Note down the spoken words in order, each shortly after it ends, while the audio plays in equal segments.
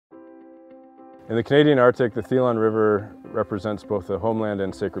In the Canadian Arctic, the Thelon River represents both a homeland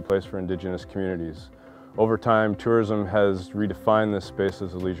and sacred place for Indigenous communities. Over time, tourism has redefined this space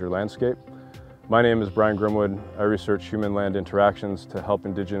as a leisure landscape. My name is Bryan Grimwood. I research human-land interactions to help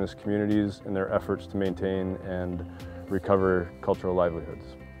Indigenous communities in their efforts to maintain and recover cultural livelihoods.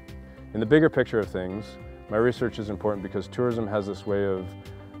 In the bigger picture of things, my research is important because tourism has this way of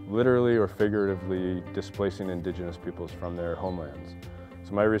literally or figuratively displacing Indigenous peoples from their homelands.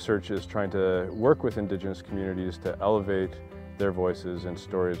 So my research is trying to work with Indigenous communities to elevate their voices and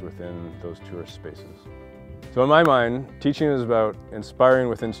stories within those tourist spaces. So in my mind, teaching is about inspiring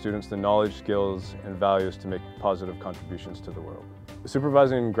within students the knowledge, skills, and values to make positive contributions to the world.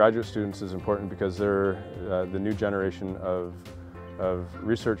 Supervising graduate students is important because they're the new generation of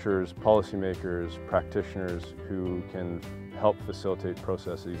researchers, policymakers, practitioners who can help facilitate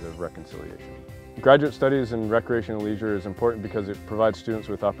processes of reconciliation. Graduate studies in recreation and leisure is important because it provides students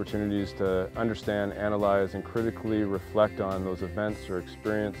with opportunities to understand, analyze, and critically reflect on those events or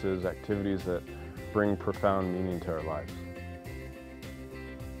experiences, activities that bring profound meaning to our lives.